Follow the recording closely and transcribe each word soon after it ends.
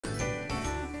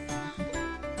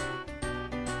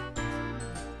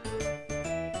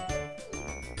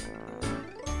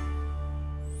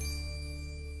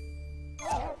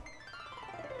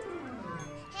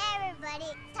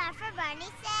Barney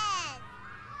says.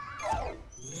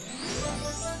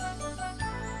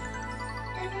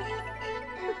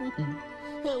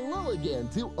 Hello again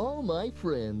to all my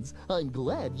friends. I'm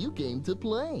glad you came to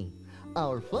play.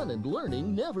 Our fun and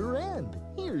learning never end.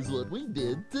 Here's what we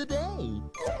did today.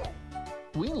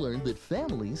 We learned that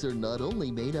families are not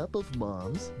only made up of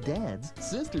moms, dads,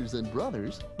 sisters, and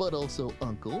brothers, but also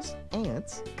uncles,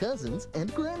 aunts, cousins,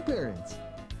 and grandparents.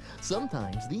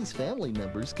 Sometimes these family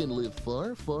members can live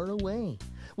far, far away,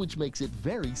 which makes it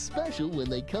very special when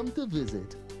they come to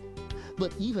visit.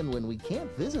 But even when we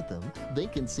can't visit them, they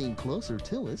can seem closer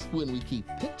to us when we keep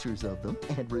pictures of them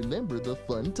and remember the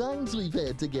fun times we've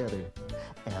had together.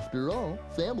 After all,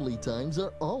 family times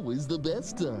are always the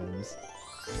best times.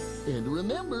 And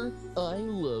remember, I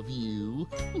love you.